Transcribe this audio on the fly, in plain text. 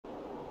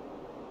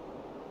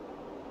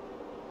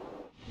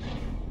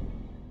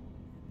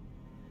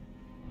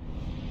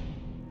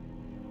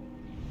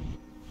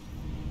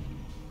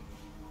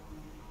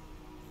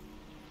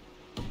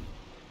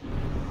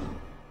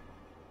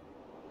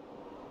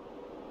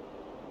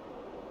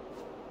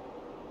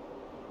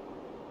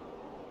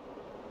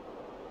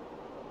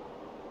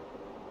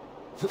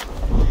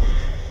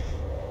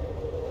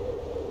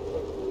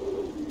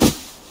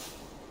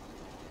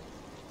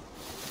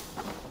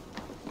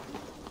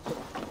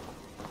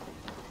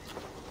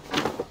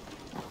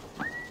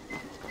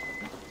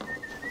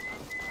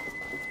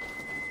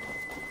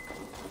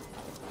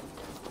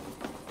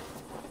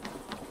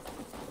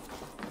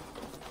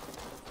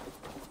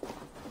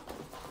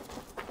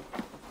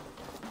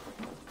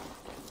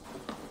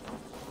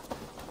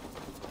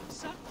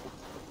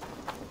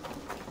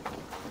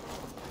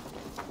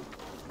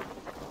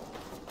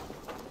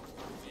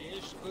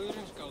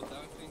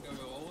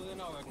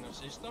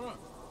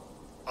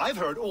I've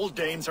heard all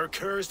Danes are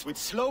cursed with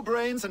slow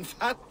brains and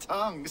fat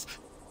tongues.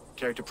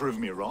 Care to prove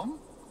me wrong?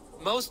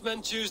 Most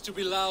men choose to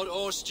be loud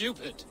or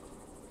stupid.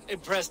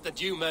 Impressed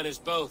that you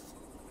manage both.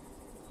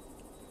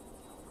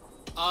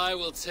 I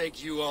will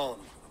take you on.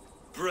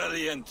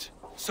 Brilliant.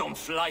 Some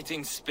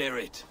fighting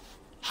spirit.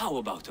 How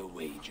about a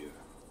wager?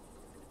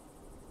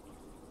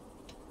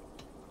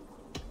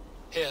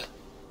 Here.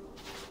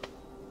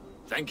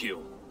 Thank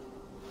you.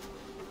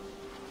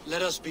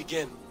 Let us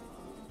begin.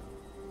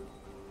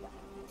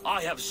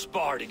 I have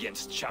sparred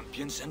against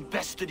champions and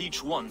bested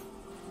each one.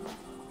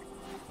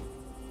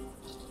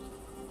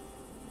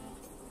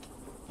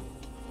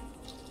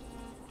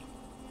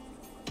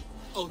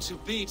 Oh, to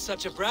beat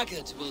such a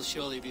bracket will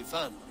surely be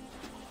fun.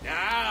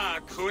 Ah,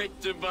 quick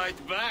to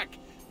bite back.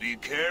 Be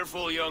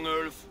careful, young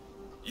Ulf.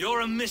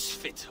 You're a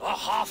misfit, a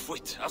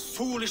half-wit, a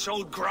foolish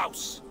old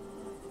grouse.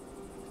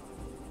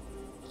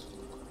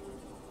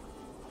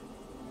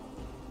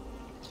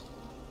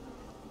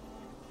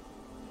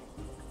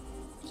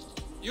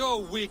 You're a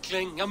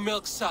weakling, a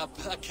milksop,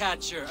 a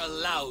catcher, a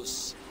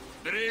louse.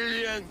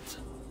 Brilliant!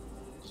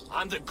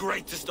 I'm the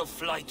greatest of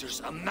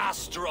flighters, a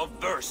master of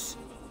verse.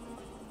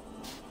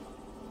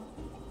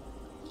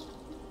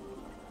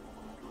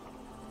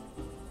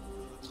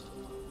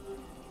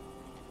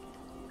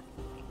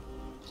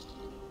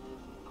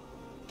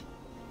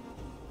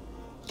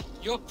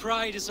 Your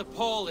pride is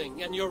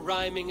appalling, and your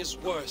rhyming is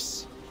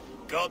worse.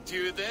 Got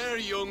you there,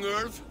 young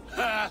Ulf.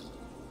 Ha!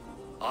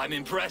 I'm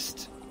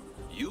impressed.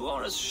 You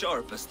are as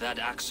sharp as that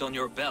axe on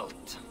your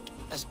belt.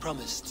 As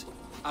promised,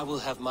 I will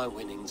have my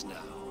winnings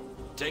now.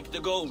 Take the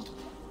gold.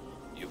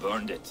 You've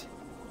earned it.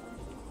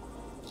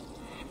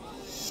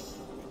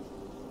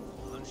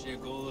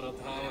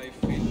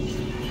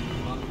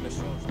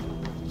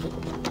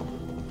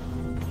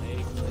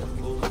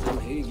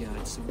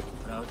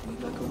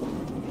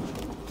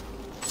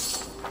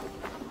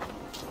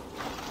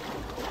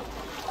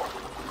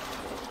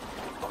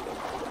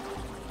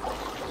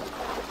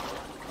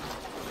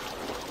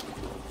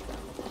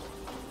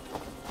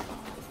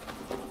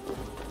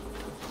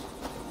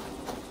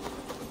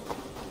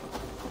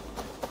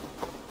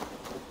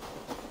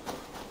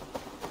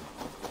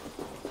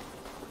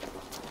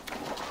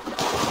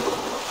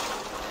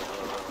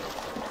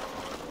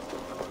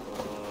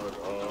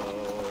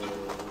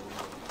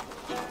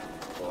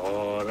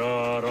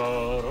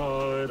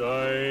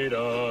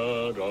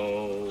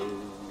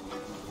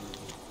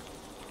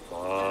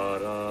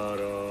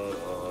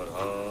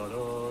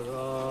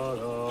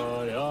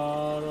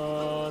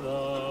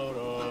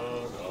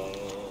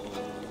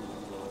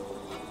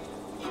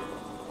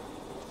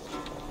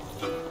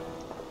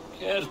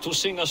 Care to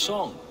sing a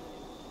song?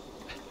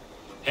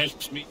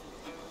 Helps me.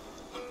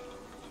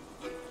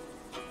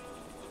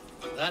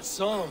 That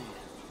song.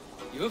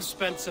 You have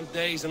spent some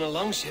days in a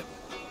longship.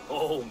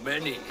 Oh,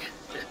 many.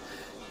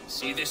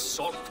 See this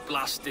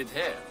salt-blasted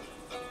hair?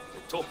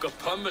 It took a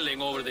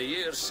pummeling over the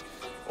years.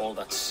 All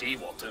that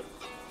seawater.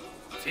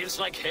 Feels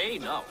like hay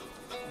now.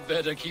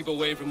 Better keep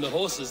away from the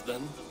horses,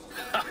 then.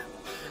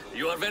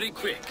 You are very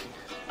quick.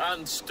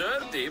 And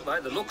sturdy by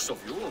the looks of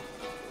you.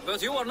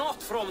 But you are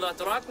not from that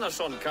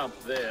Ragnarsson camp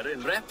there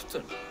in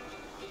Repton.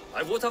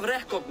 I would have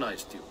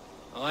recognized you.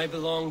 I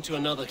belong to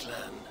another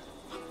clan.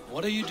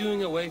 What are you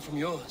doing away from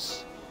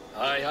yours?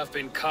 I have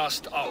been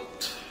cast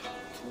out.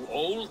 Too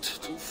old,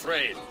 too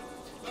frail.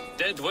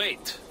 Dead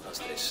weight, as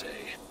they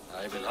say.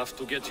 I will have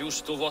to get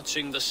used to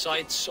watching the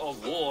sights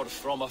of war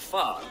from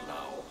afar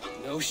now.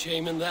 No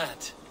shame in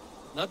that.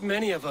 Not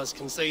many of us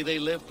can say they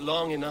lived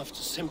long enough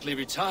to simply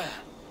retire.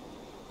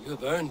 You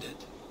have earned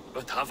it.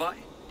 But have I?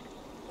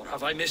 Or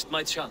have I missed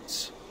my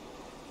chance?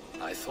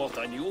 I thought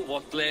I knew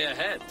what lay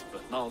ahead,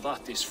 but now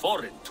that is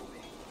foreign to me.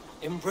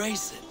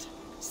 Embrace it.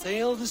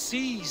 Sail the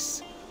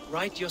seas.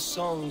 Write your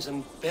songs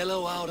and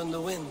bellow out in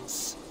the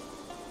winds.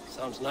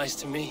 Sounds nice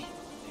to me.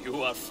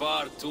 You are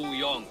far too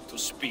young to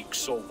speak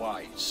so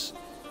wise.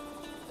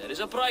 There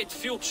is a bright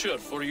future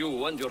for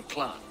you and your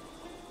clan.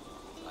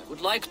 I would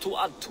like to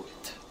add to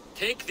it.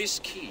 Take this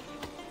key.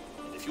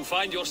 And if you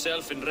find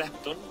yourself in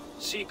Repton,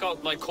 seek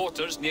out my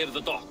quarters near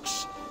the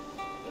docks.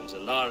 There's a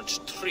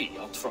large tree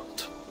out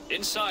front.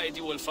 Inside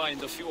you will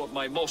find a few of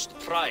my most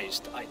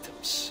prized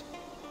items.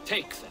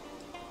 Take them.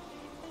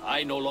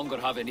 I no longer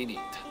have any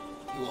need.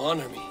 You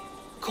honor me.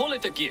 Call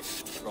it a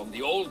gift from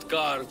the old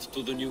guard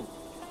to the new.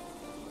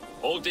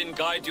 Odin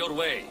guide your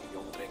way,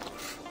 young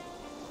drengur.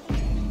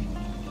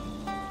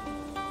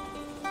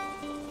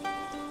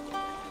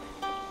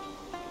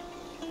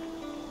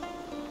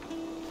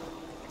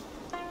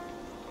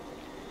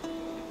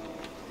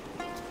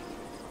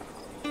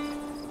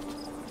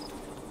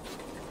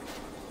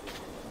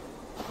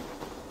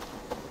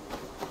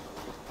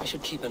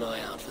 should keep an eye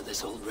out for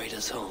this old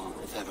raider's home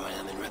if ever I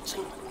am in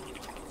Repton.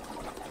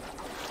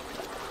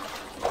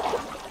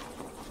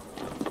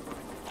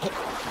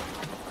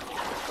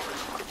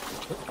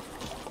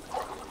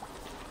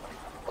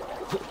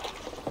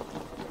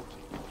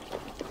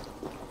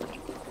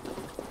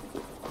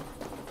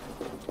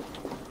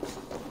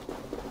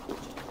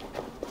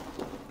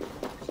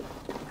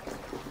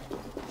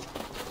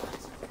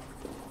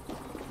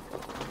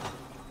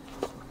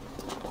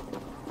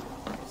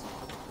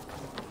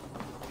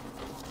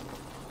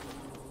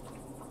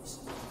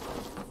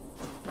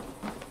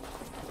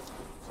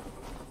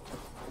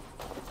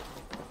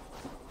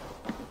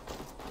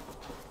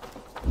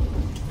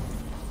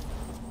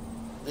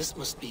 This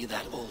must be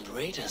that old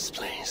raider's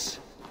place.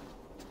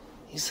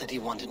 He said he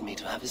wanted me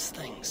to have his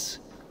things.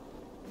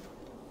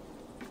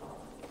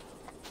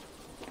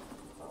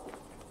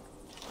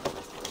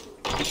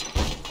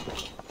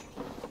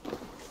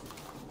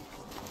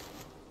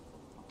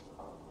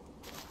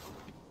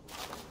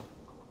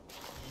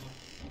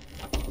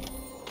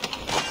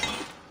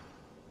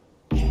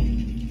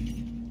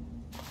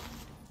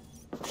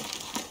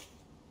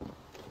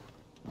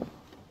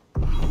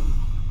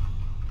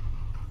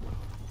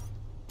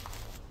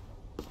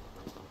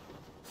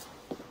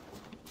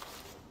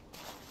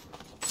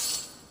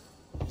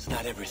 It's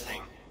not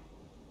everything.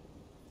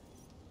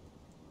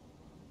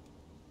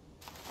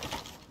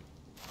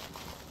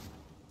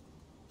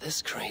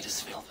 This crate is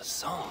filled with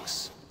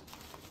songs.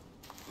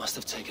 Must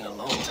have taken a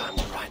long time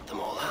to write them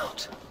all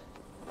out.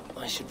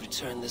 I should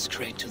return this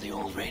crate to the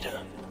old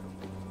raider.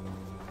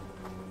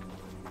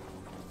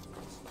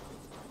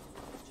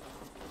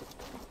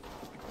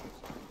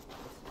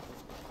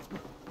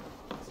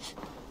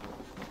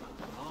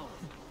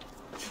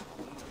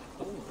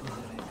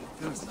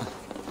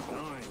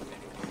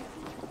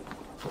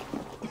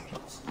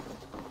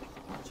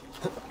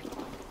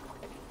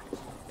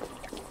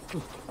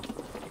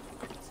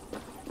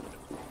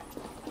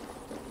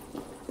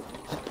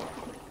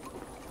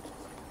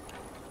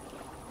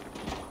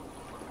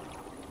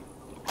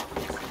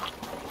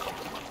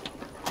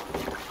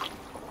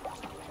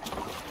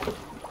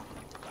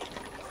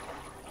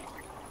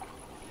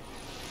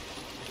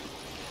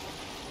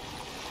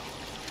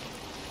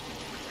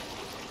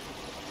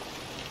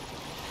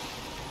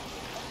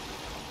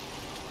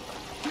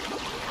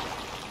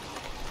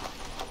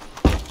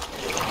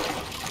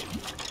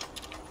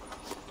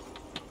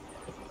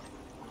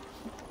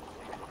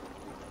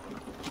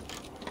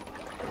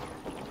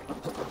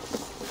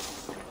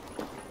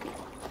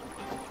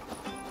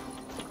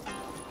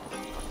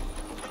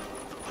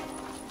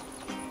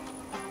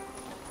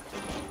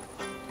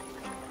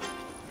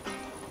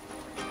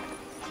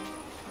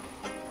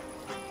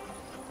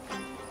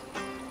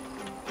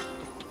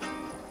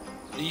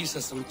 These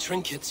are some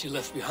trinkets you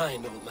left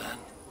behind, old man.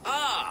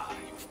 Ah,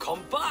 you've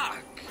come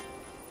back.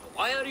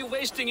 Why are you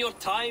wasting your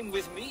time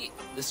with me?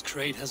 This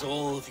crate has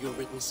all of your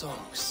written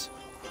songs.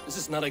 This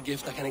is not a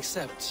gift I can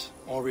accept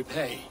or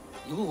repay.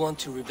 You will want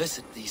to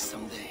revisit these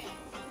someday.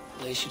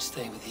 They should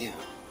stay with you.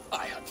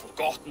 I had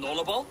forgotten all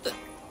about them.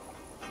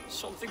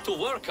 Something to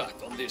work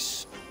at on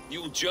this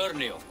new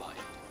journey of mine.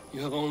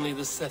 You have only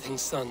the setting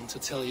sun to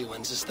tell you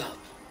when to stop.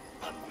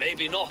 And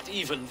maybe not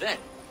even then.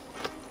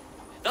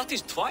 That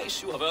is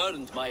twice you have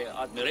earned my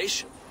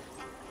admiration.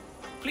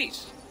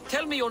 Please,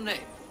 tell me your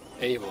name.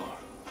 Eivor.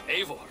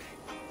 Eivor.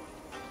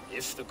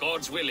 If the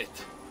gods will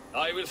it,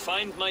 I will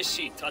find my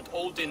seat at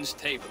Odin's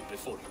table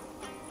before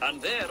you.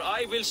 And there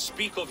I will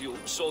speak of you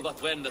so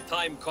that when the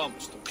time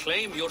comes to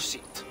claim your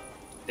seat,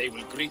 they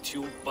will greet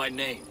you by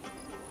name.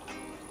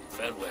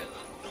 Farewell.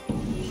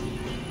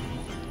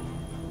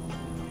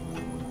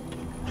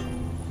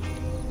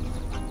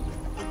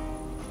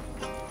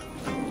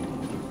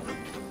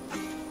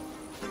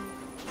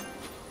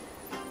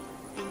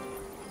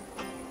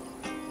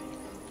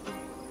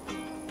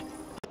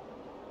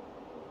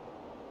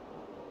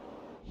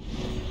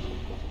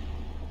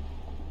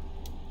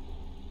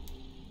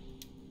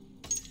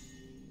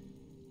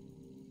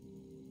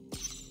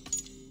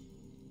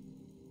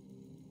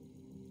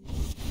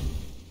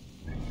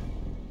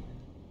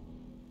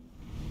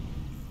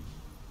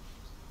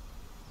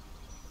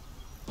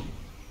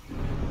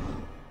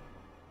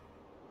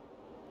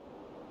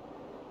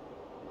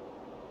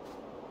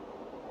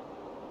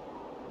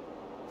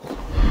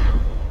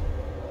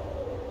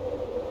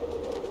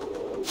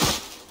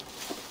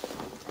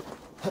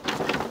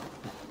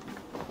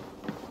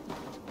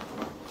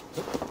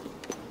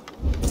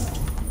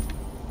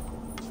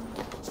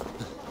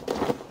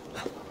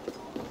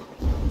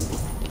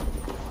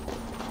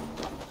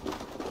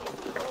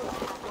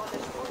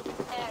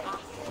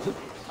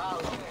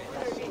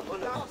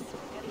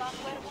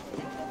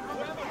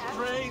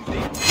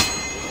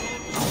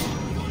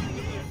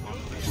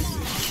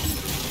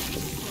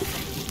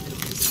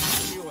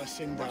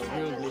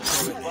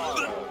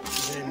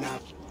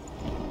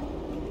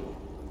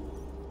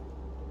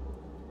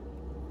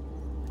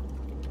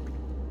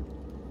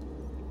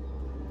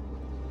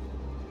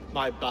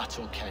 My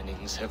battle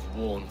kennings have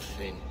worn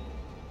thin.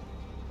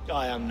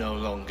 I am no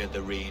longer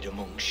the reed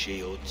among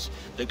shields,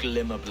 the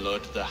glimmer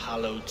blood, the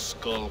hallowed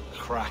skull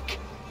crack.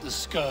 The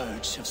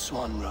scourge of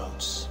Swan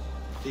Roads.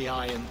 The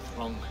Iron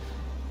Throng,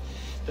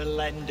 the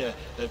lender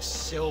of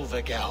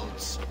silver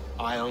gelds.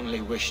 I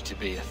only wish to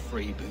be a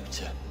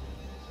freebooter.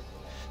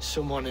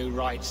 Someone who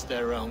writes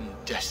their own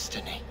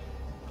destiny.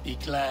 Be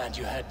glad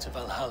you head to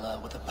Valhalla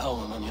with a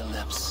poem on your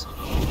lips.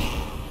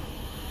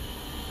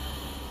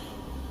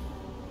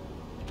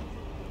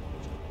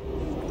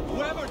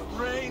 Whoever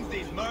trains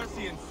these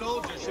Mercian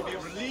soldiers should be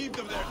relieved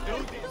of their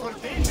duties, for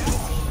they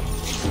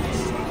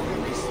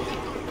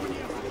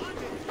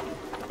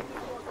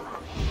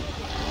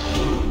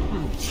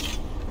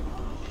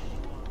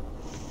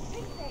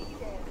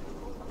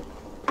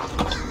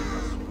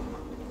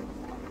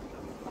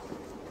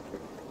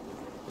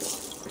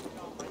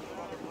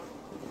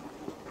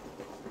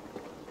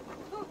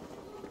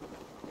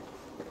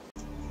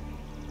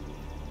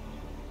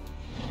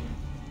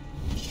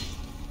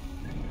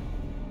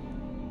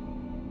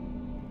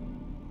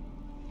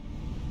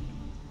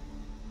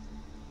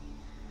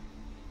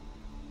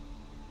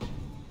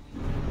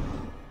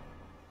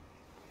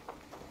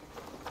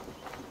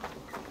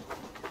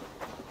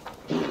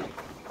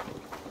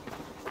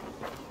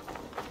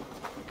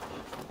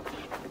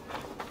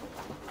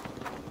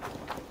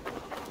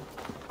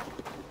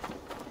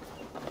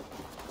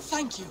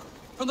Thank you.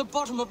 From the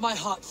bottom of my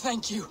heart,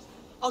 thank you.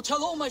 I'll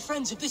tell all my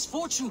friends of this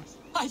fortune.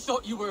 I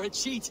thought you were a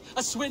cheat,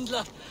 a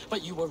swindler,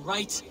 but you were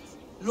right.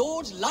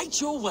 Lord, light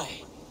your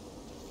way.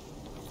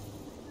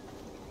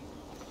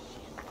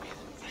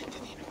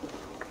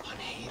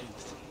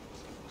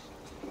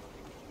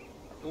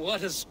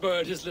 What has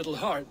spurred his little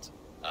heart?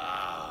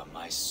 Ah,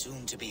 my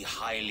soon-to-be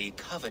highly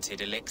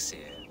coveted elixir.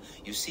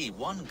 You see,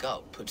 one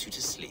gulp puts you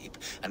to sleep,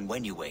 and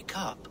when you wake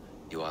up,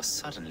 you are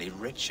suddenly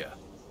richer.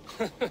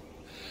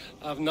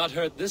 I've not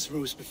heard this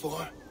ruse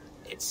before.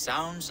 It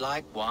sounds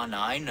like one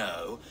I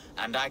know,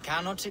 and I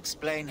cannot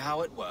explain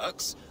how it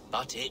works,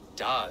 but it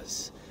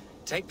does.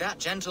 Take that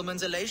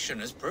gentleman's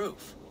elation as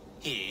proof.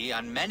 He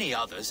and many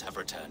others have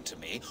returned to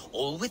me,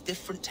 all with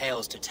different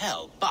tales to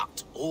tell,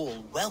 but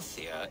all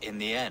wealthier in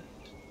the end.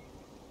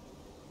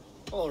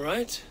 All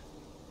right.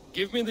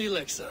 Give me the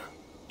elixir.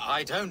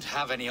 I don't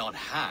have any on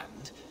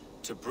hand.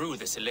 To brew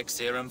this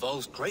elixir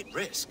involves great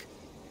risk.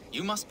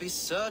 You must be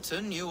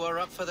certain you are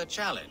up for the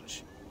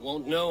challenge.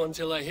 Won't know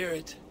until I hear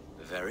it.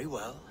 Very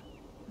well.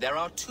 There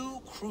are two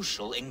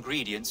crucial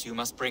ingredients you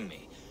must bring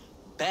me.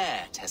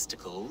 Bear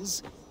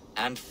testicles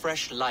and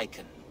fresh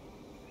lichen.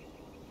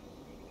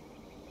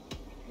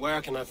 Where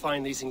can I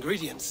find these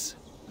ingredients?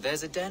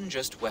 There's a den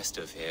just west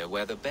of here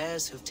where the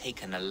bears have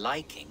taken a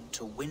liking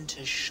to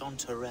winter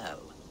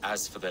chanterelle.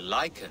 As for the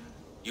lichen,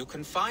 you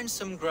can find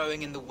some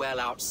growing in the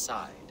well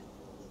outside.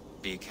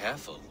 Be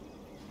careful.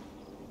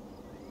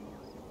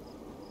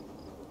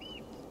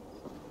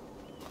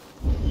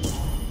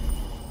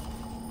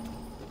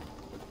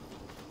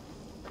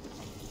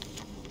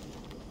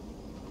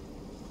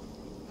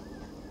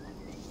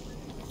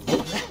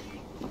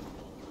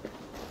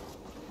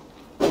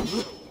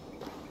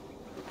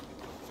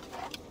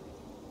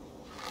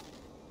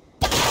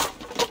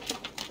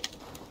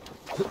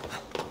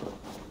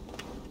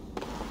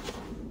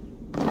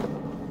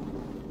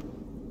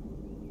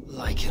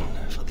 Lichen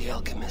for the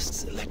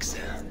alchemist's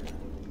elixir.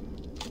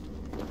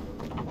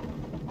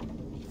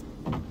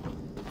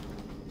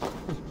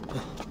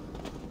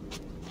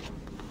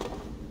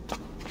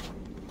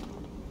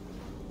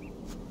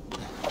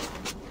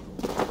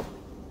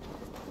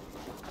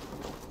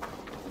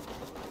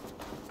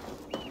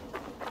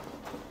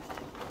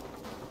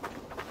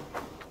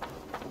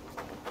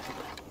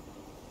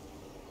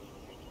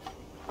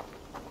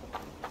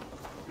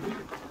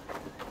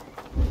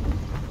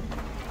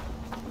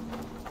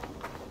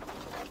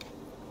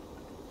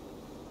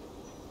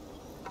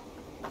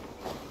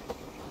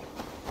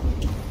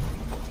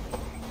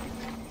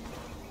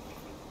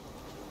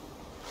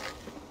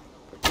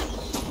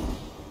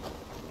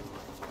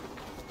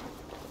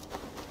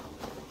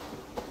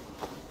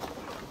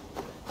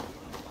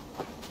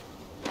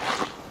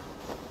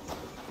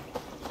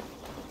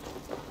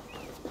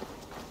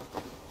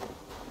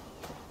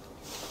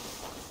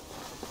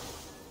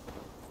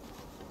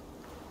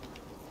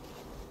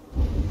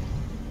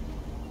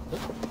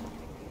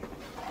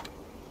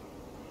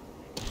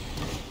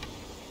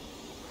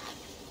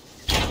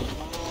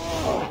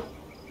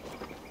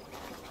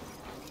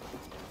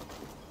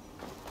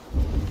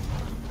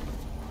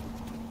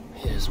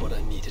 Here's what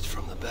I needed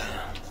from the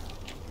bear.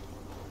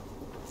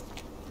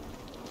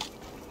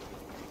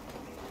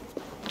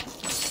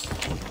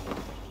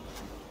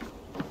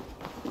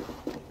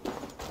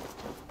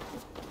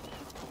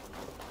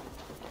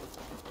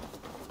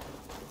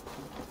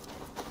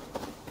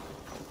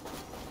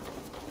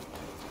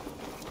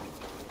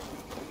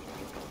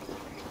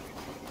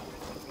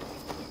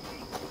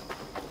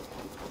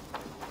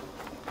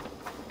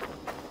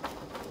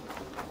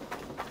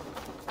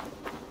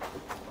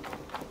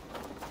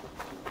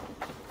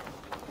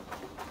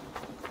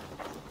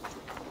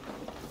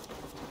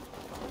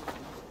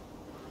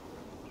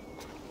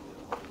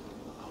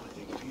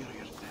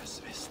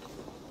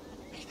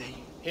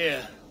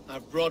 Here,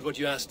 I've brought what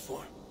you asked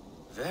for.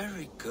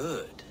 Very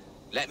good.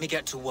 Let me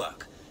get to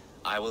work.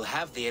 I will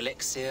have the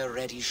elixir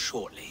ready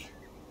shortly.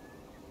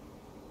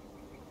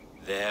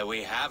 There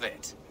we have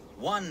it.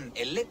 One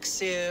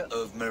elixir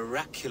of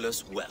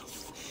miraculous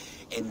wealth.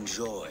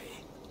 Enjoy.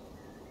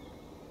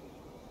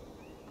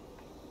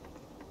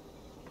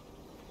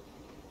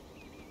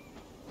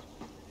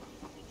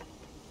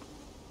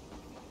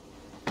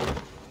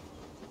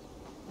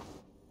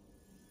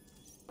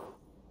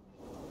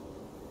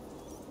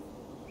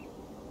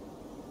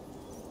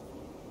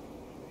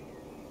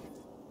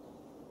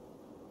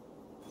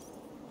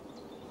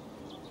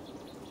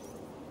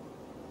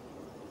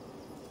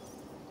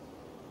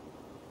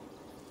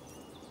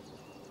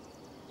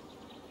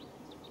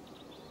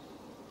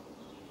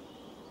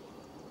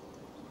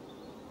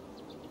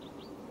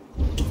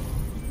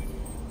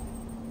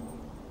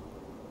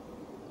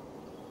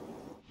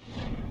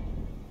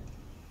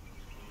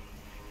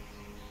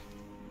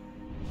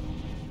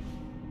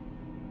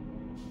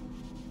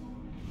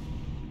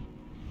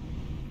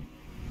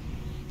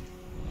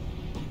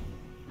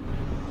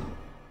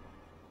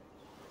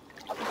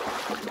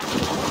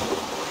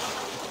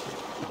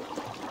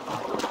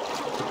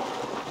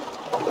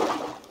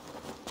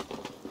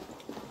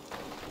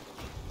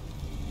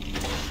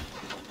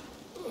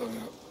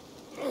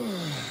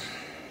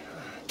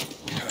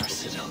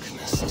 Cursed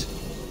alchemist.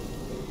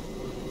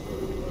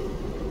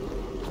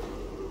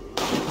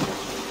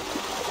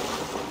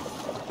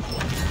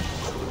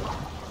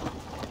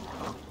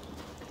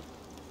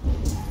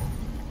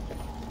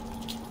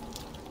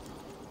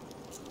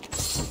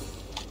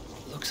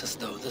 Looks as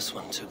though this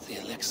one took the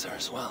elixir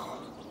as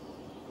well.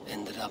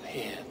 Ended up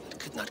here, but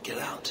could not get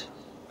out.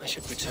 I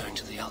should return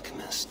to the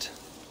alchemist.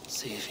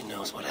 See if he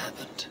knows what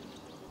happened.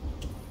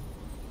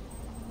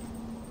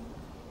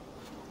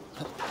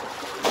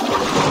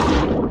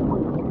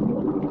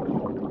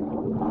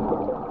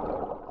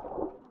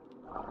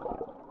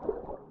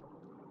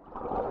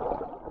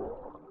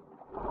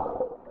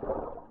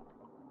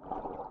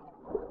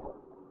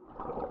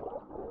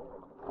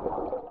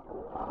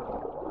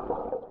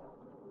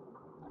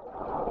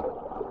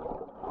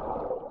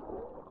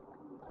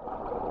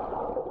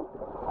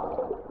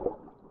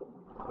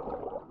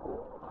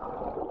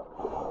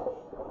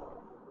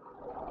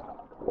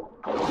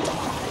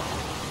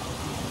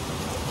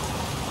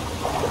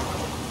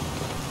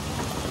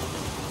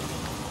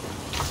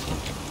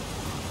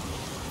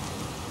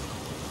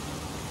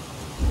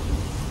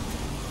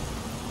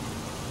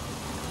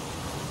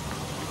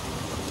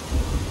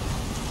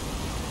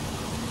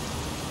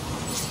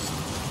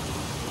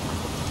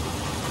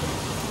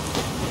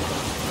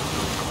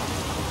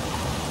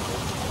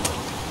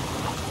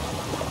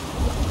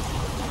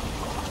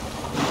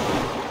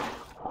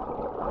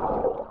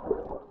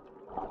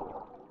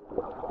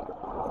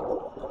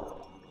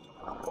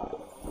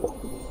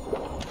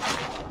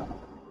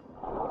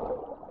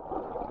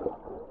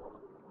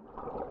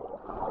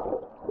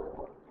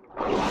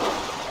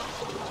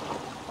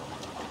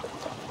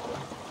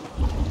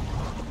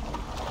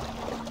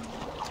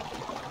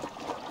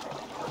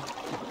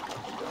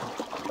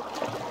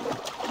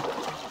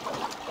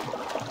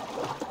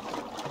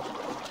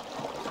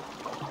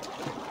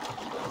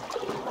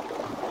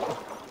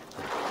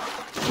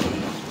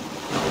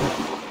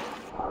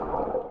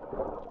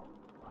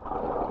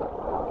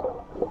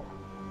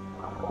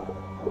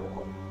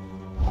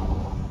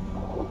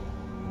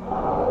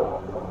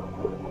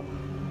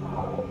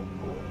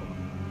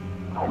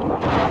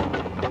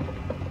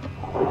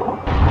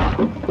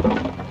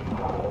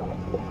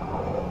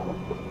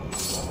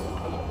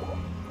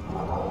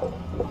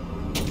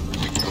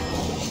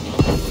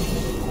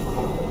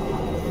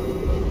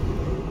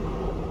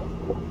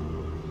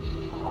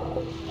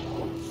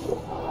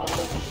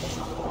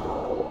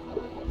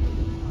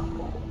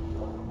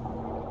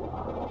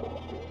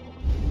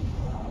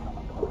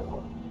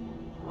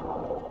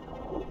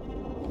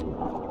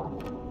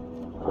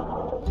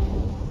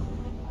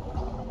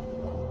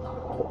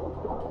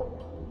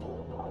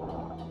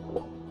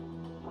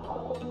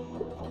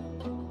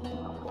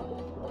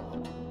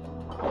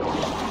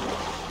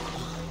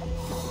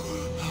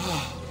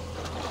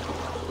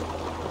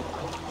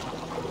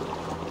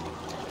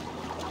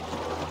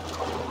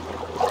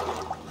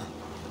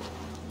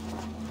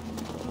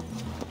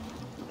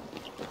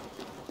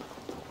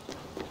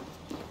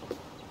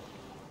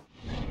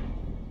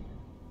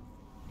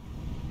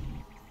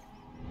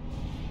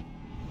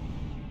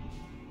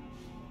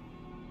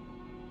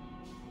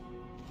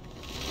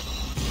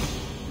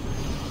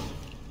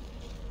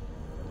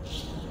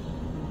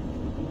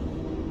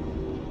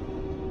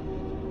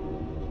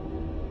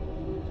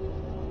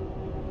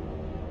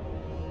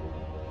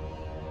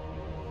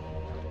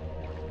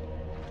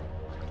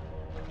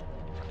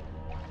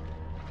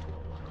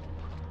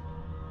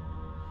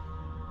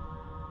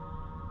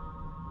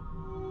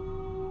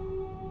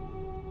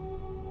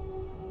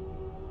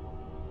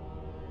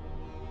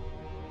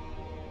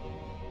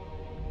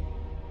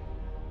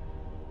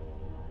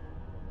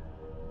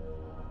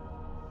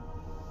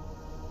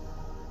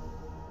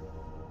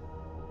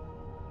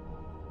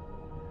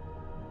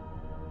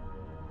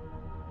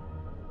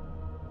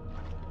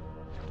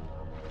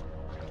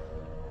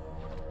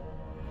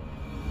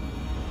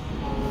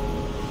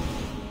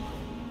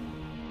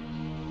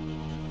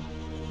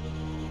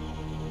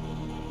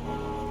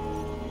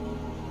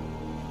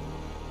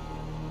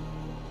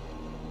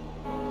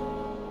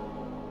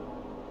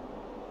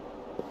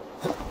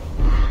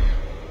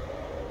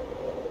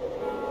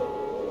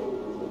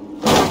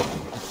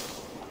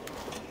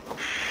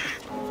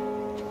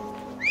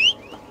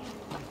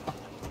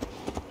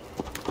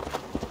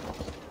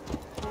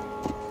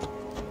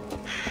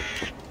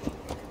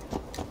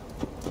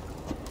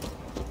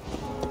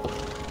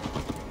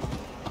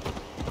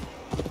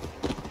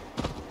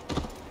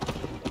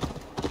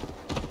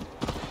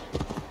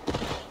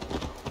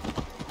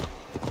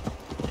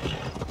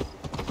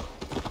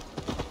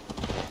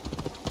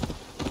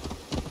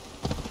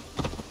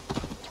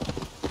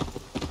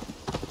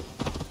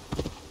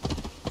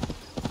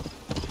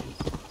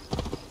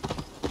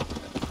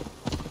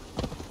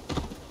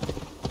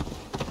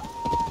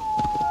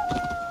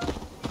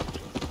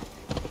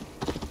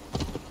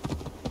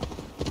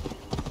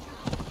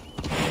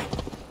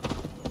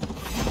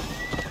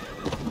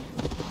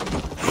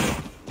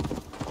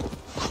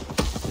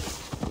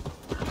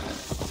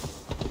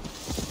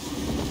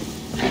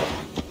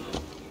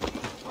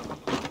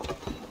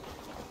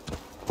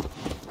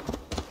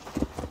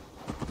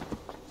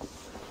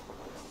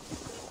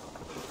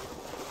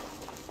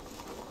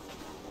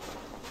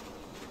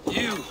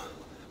 You,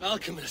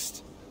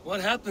 alchemist. What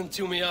happened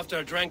to me after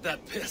I drank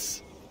that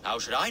piss? How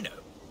should I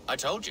know? I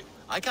told you,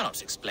 I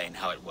cannot explain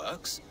how it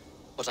works.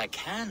 What I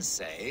can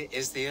say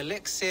is the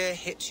elixir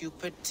hit you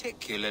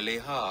particularly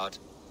hard.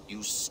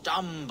 You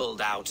stumbled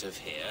out of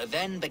here,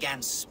 then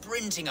began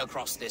sprinting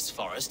across this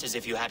forest as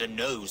if you had a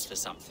nose for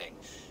something.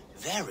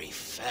 Very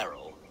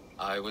feral.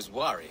 I was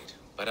worried,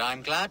 but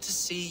I'm glad to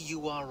see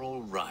you are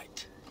all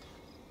right.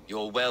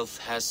 Your wealth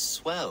has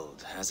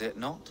swelled, has it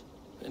not?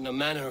 In a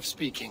manner of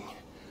speaking.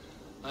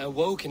 I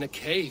awoke in a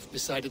cave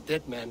beside a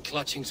dead man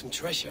clutching some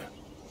treasure.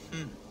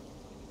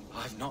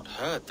 I've not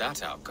heard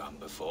that outcome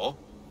before.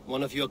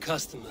 One of your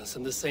customers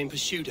in the same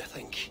pursuit, I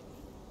think.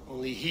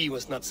 Only he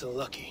was not so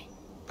lucky.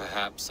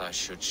 Perhaps I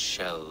should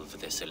shelve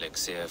this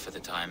elixir for the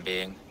time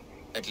being.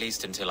 At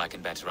least until I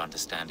can better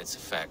understand its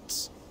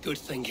effects. Good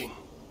thinking.